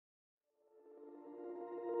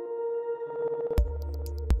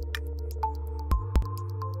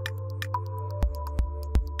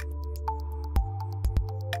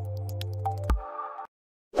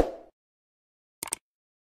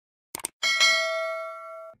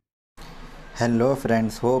Hello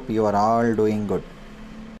friends, hope you are all doing good.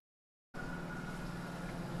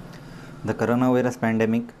 The coronavirus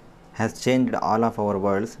pandemic has changed all of our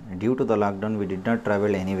worlds. Due to the lockdown, we did not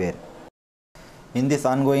travel anywhere. In this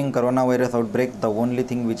ongoing coronavirus outbreak, the only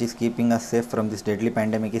thing which is keeping us safe from this deadly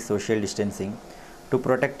pandemic is social distancing. To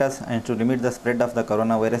protect us and to limit the spread of the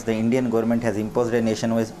coronavirus, the Indian government has imposed a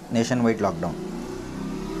nationwide lockdown.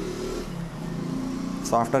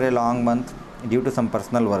 So after a long month, due to some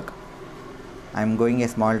personal work, I am going a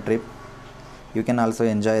small trip. You can also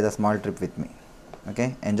enjoy the small trip with me.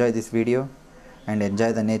 Okay, enjoy this video and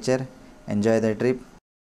enjoy the nature, enjoy the trip.